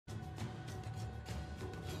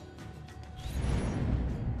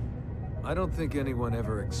I don't think anyone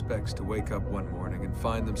ever expects to wake up one morning and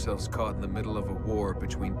find themselves caught in the middle of a war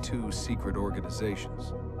between two secret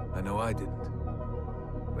organizations. I know I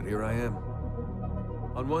didn't. But here I am.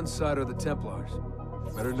 On one side are the Templars,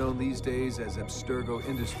 better known these days as Abstergo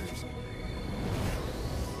Industries.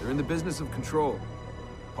 They're in the business of control.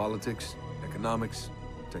 Politics, economics,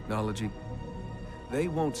 technology. They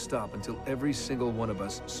won't stop until every single one of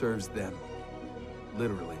us serves them.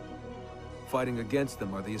 Literally. Fighting against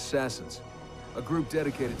them are the Assassins, a group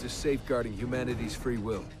dedicated to safeguarding humanity's free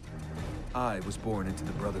will. I was born into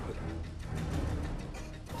the Brotherhood.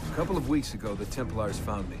 A couple of weeks ago, the Templars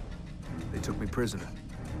found me. They took me prisoner,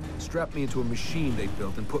 strapped me into a machine they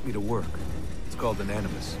built and put me to work. It's called an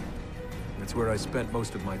Animus. And it's where I spent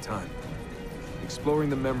most of my time. Exploring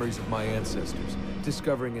the memories of my ancestors,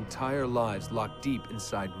 discovering entire lives locked deep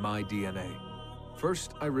inside my DNA.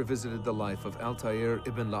 First, I revisited the life of Altair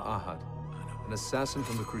ibn La'ahad, an assassin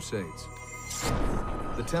from the Crusades.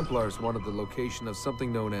 The Templars wanted the location of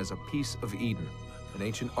something known as a Piece of Eden, an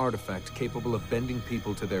ancient artifact capable of bending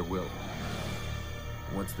people to their will.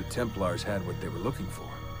 Once the Templars had what they were looking for,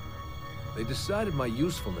 they decided my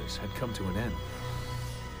usefulness had come to an end.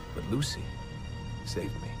 But Lucy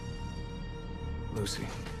saved me. Lucy.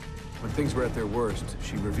 When things were at their worst,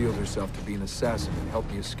 she revealed herself to be an assassin and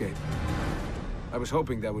helped me escape. I was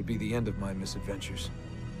hoping that would be the end of my misadventures.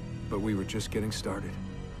 But we were just getting started.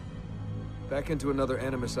 Back into another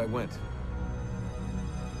Animus I went.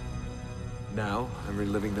 Now, I'm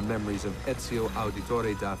reliving the memories of Ezio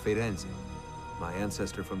Auditore da Firenze, my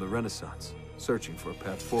ancestor from the Renaissance, searching for a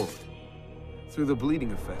path forward. Through the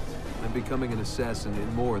bleeding effect, I'm becoming an assassin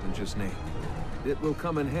in more than just name. It will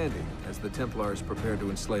come in handy as the Templars prepare to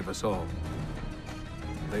enslave us all.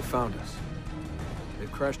 They found us.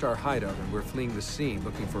 They've crashed our hideout and we're fleeing the scene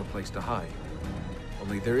looking for a place to hide.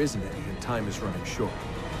 Only there isn't any, and time is running short.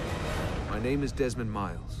 My name is Desmond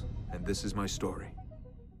Miles, and this is my story.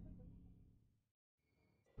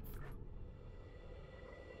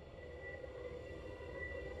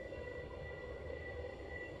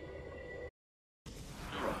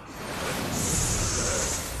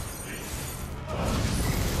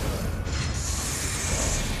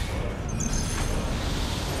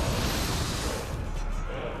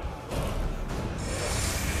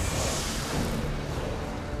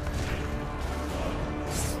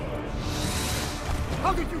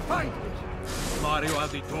 How did you find me? Mario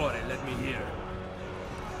Auditore, let me hear.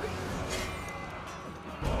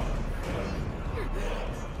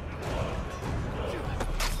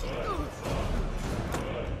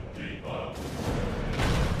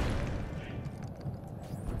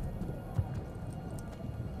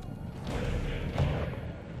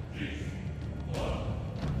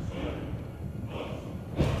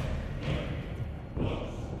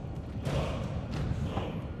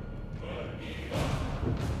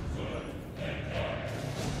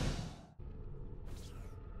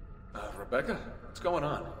 Rebecca, what's going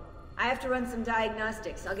on? I have to run some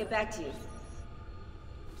diagnostics. I'll get back to you.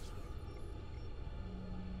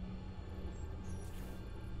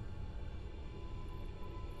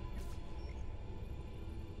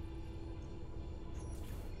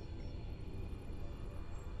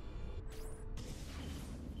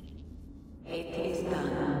 It is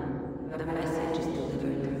done. The message is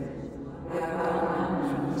delivered. We are gone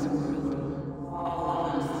now from this world. All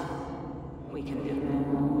of us. We can do no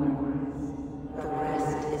more. The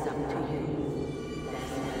rest is up to you,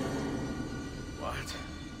 Desmond. What?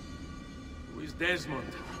 Who is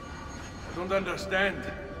Desmond? I don't understand.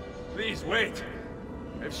 Please, wait.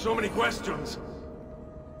 I have so many questions.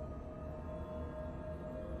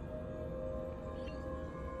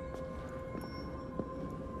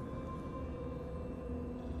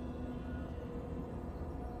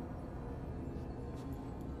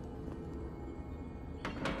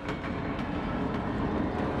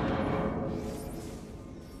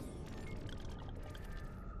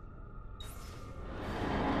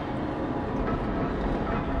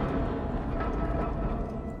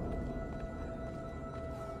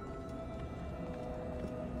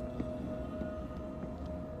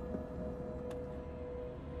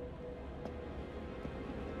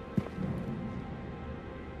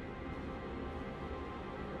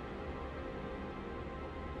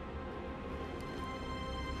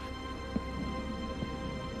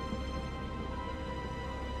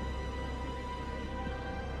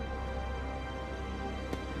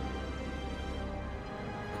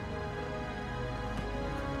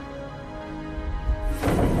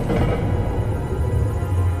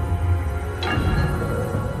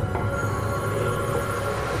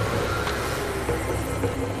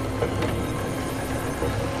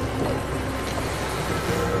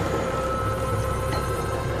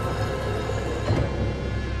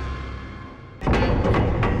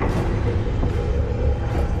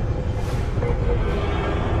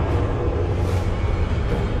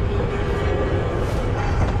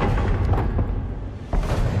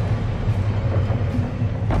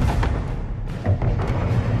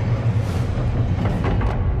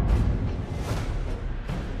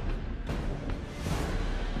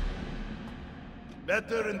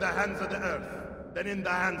 Better in the hands of the Earth than in the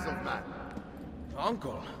hands of man.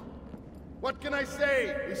 Uncle. What can I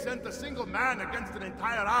say? We sent a single man against an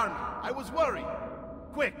entire army. I was worried.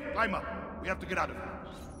 Quick, climb up. We have to get out of here.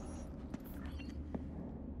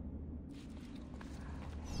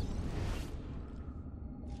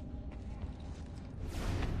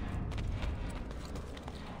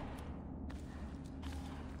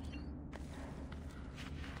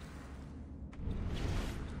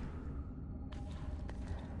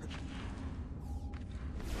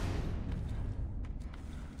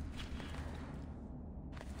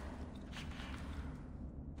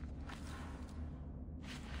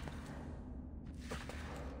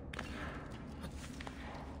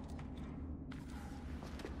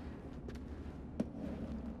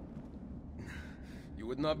 You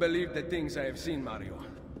would not believe the things I have seen, Mario.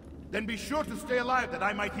 Then be sure to stay alive that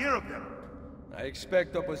I might hear of them. I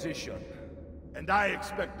expect opposition. And I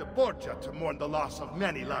expect the Borgia to mourn the loss of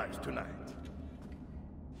many lives tonight.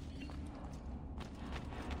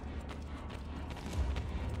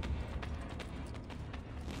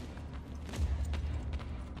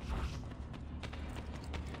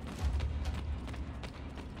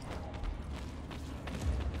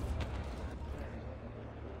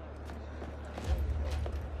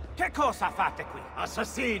 Che cosa fate qui?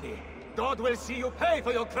 Assassini! God will see you pay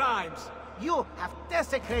for your crimes! You have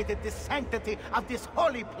desecrated the sanctity of this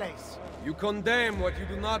holy place! You condemn what you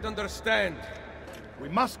do not understand. We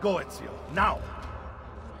must go, Ezio, now!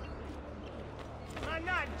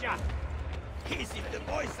 Managgia! Is it the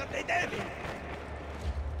voice of the devil?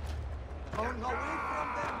 Run away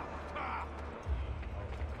from them!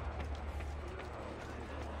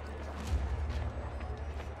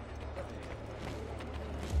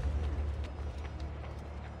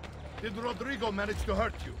 Did Rodrigo manage to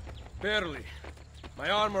hurt you? Barely. My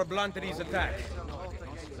armor blunted his attack.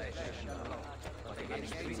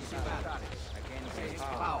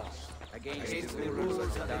 Against the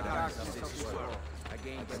rulers of the darkness of this world,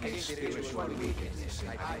 against spiritual wickedness in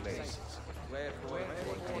high places.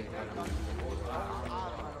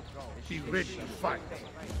 Be ready to fight.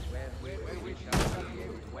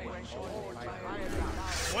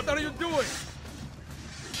 What are you doing?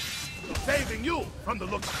 Saving you from the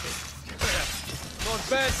look of things. Not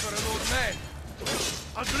bad for an old man.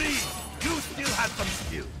 Agreed. You still have some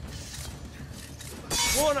skill.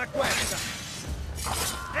 Buona questa.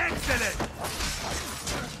 Excellent!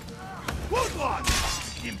 Good one!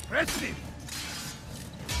 Impressive!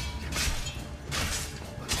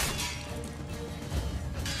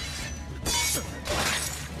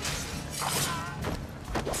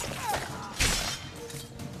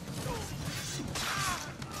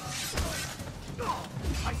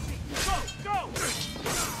 I see! Go! Go!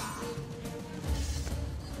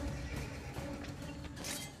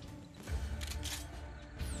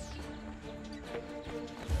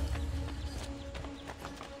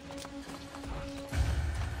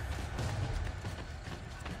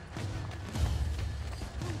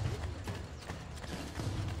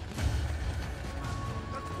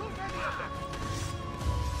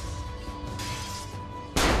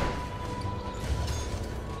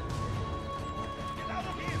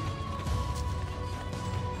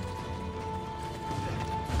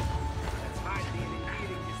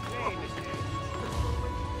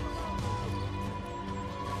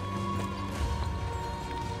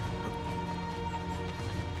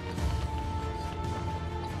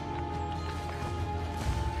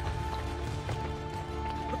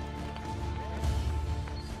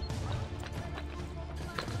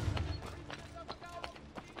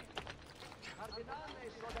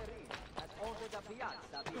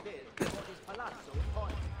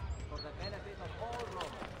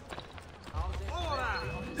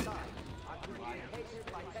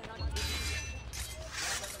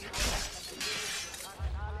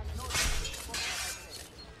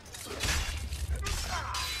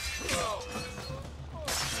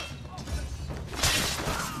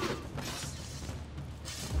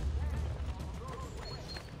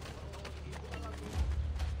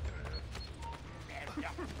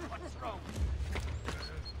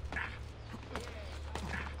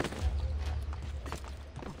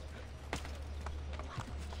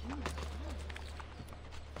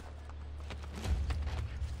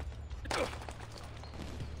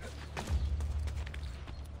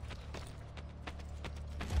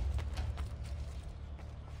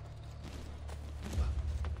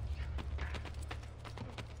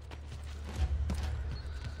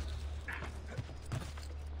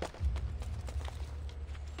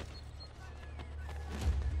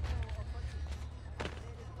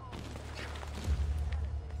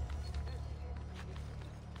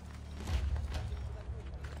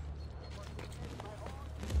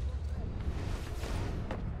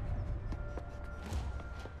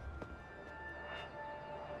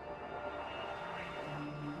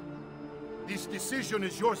 decision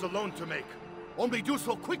is yours alone to make. Only do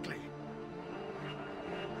so quickly.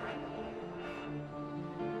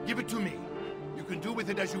 Give it to me. You can do with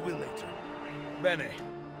it as you will later. Bene.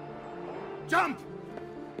 Jump!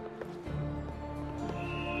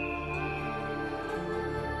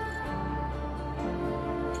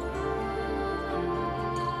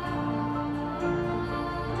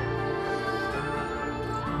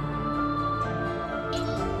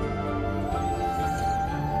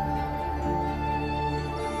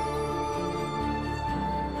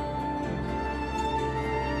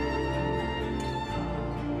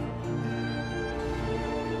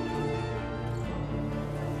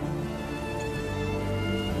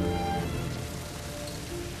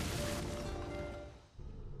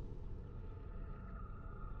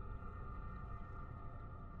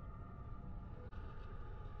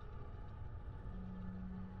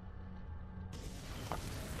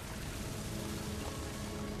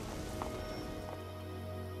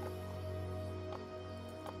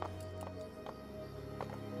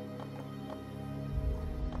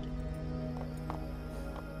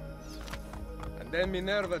 Then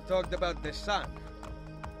Minerva talked about the sun.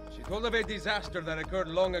 She told of a disaster that occurred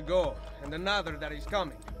long ago, and another that is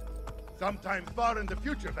coming. Sometime far in the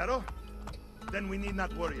future, Vero. Then we need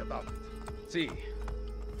not worry about it. See.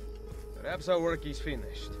 Perhaps our work is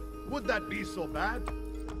finished. Would that be so bad?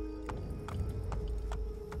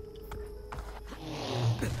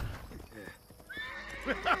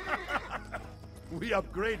 We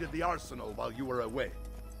upgraded the arsenal while you were away.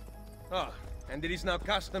 Ah, and it is now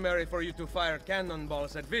customary for you to fire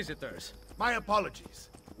cannonballs at visitors. My apologies.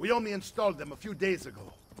 We only installed them a few days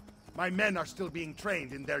ago. My men are still being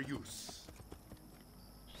trained in their use.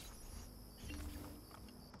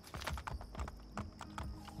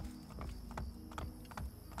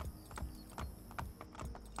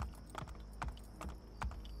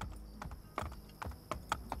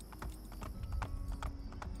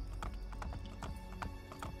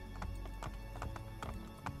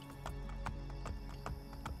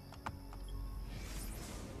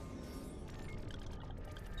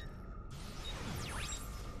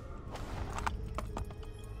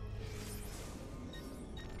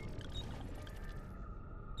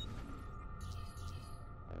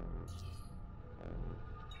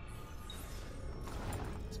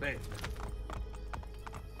 Spade.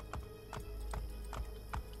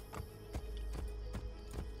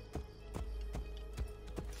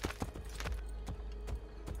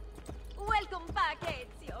 Welcome back,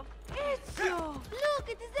 Ezio. Ezio! Look,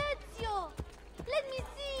 it is Ezio! Let me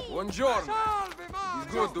see! Buongiorno!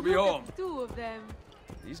 It's good to be home. Two of them.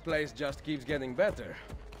 This place just keeps getting better.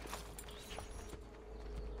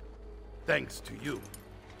 Thanks to you.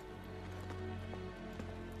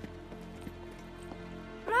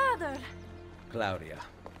 Brother! Claudia.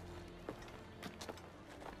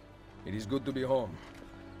 It is good to be home.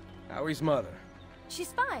 How is Mother?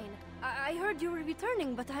 She's fine. I heard you were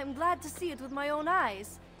returning, but I'm glad to see it with my own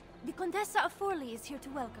eyes. The Contessa of Forli is here to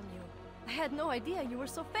welcome you. I had no idea you were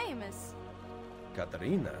so famous.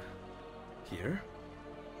 Caterina? Here?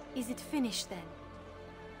 Is it finished then?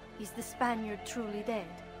 Is the Spaniard truly dead?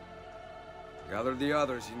 Gather the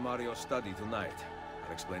others in Mario's study tonight.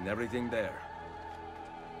 I'll explain everything there.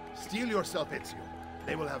 Steel yourself, Ezio.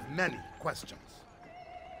 They will have many questions.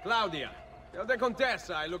 Claudia, tell the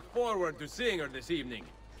Contessa I look forward to seeing her this evening.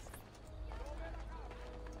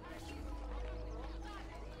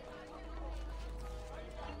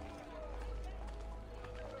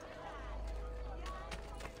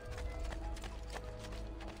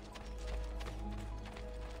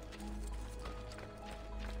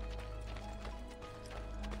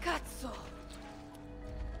 Cazzo!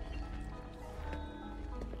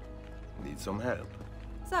 Need some help?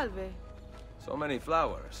 Salve. So many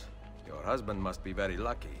flowers. Your husband must be very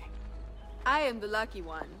lucky. I am the lucky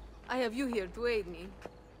one. I have you here to aid me.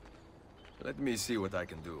 Let me see what I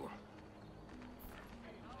can do.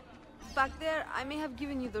 Back there, I may have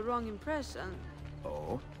given you the wrong impression.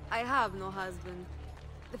 Oh? I have no husband.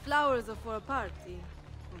 The flowers are for a party.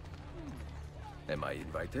 Am I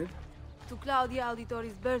invited? To Claudia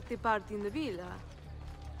Auditori's birthday party in the villa.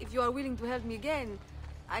 If you are willing to help me again,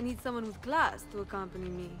 I need someone with class to accompany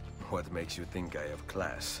me. What makes you think I have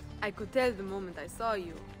class? I could tell the moment I saw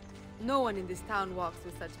you. No one in this town walks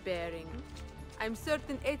with such bearing. I'm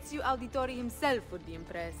certain Ezio Auditori himself would be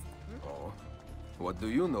impressed. Oh? What do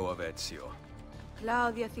you know of Ezio?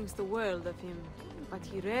 Claudia thinks the world of him, but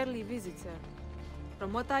he rarely visits her.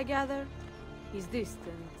 From what I gather, he's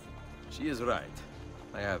distant. She is right.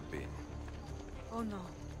 I have been. Oh no.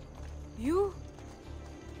 You?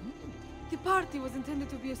 The party was intended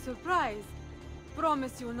to be a surprise.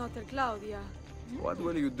 Promise you will not tell Claudia. What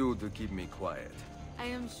will you do to keep me quiet? I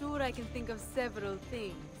am sure I can think of several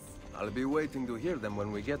things. I'll be waiting to hear them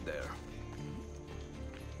when we get there.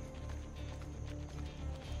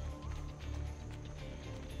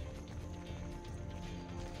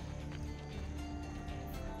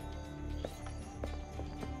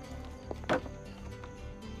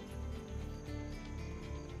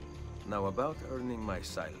 Now about earning my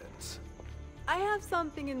silence. I have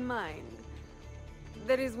something in mind.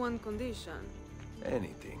 There is one condition.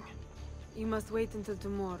 Anything. You must wait until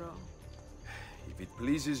tomorrow. If it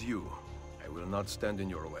pleases you, I will not stand in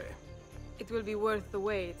your way. It will be worth the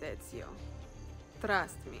wait, Ezio.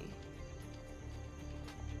 Trust me.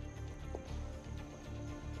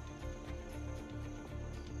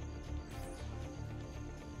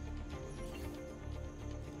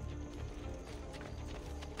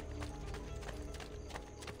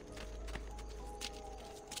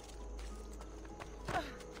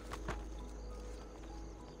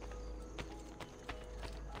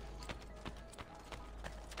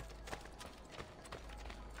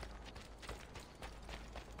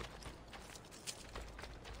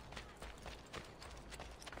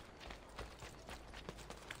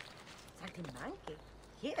 Saltimbanchi?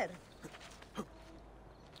 Here?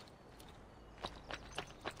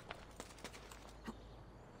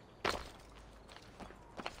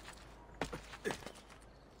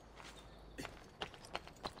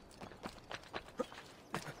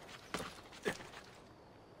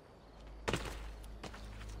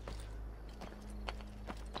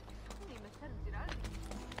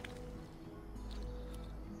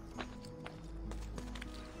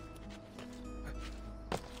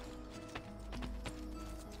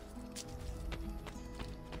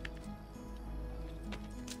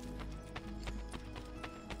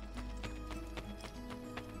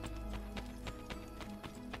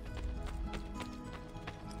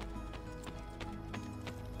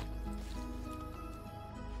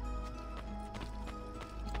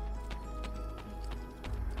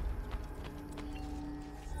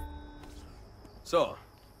 So,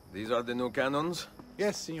 these are the new cannons?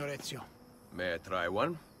 Yes, Signor Ezio. May I try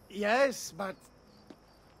one? Yes, but...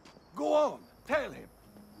 Go on, tell him.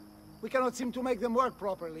 We cannot seem to make them work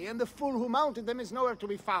properly, and the fool who mounted them is nowhere to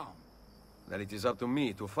be found. Then it is up to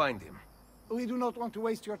me to find him. We do not want to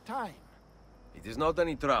waste your time. It is not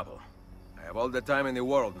any trouble. I have all the time in the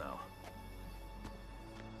world now.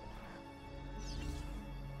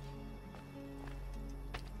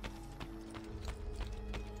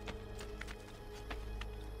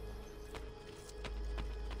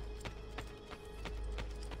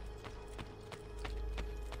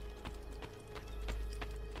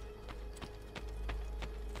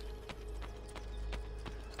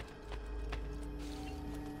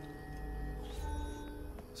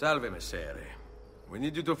 Salve, Messere. We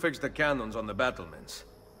need you to fix the cannons on the battlements.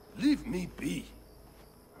 Leave me be.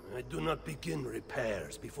 I do not begin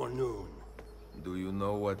repairs before noon. Do you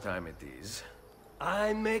know what time it is?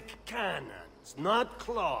 I make cannons, not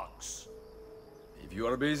clocks. If you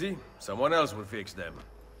are busy, someone else will fix them.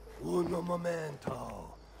 Uno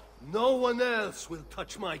momento. No one else will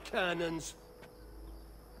touch my cannons.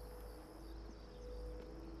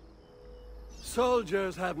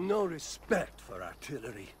 Soldiers have no respect for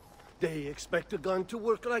artillery. They expect a gun to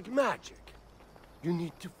work like magic. You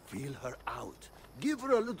need to feel her out. Give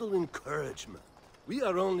her a little encouragement. We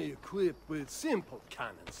are only equipped with simple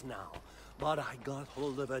cannons now, but I got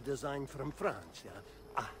hold of a design from France,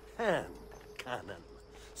 a hand cannon.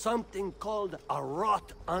 Something called a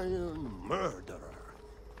wrought iron murderer.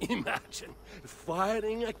 Imagine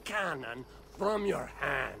firing a cannon from your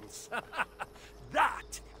hands.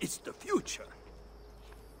 That is the future.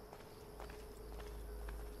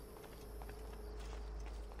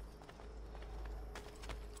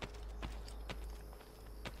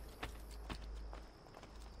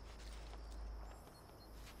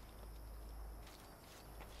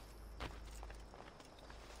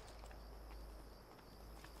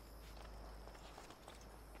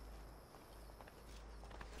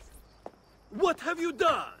 What have you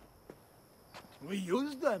done? We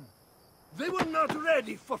used them. They were not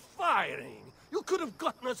ready for firing. You could have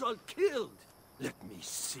gotten us all killed. Let me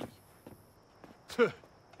see.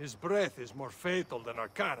 His breath is more fatal than our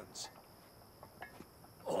cannons.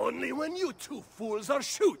 Only when you two fools are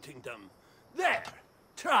shooting them. There,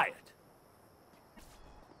 try it.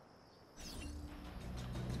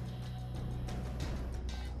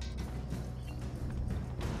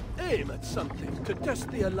 Aim at something to test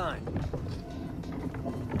the alignment.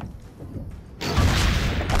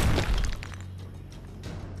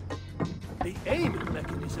 The aiming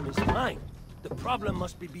mechanism is fine. The problem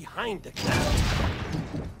must be behind the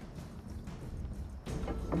cannon.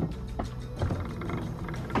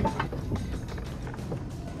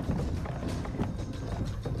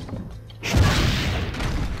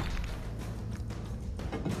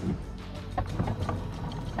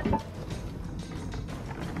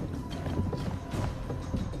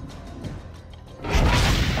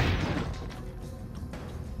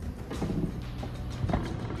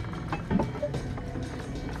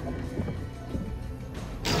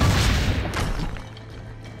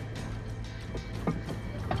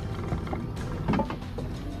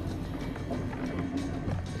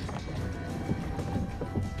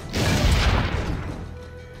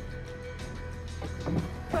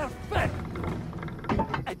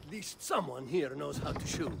 Someone here knows how to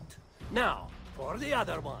shoot. Now, for the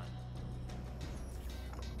other one.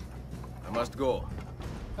 I must go.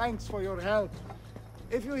 Thanks for your help.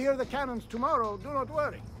 If you hear the cannons tomorrow, do not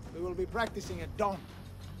worry. We will be practicing at dawn.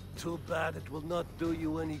 Too bad it will not do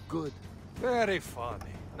you any good. Very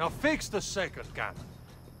funny. Now fix the second cannon.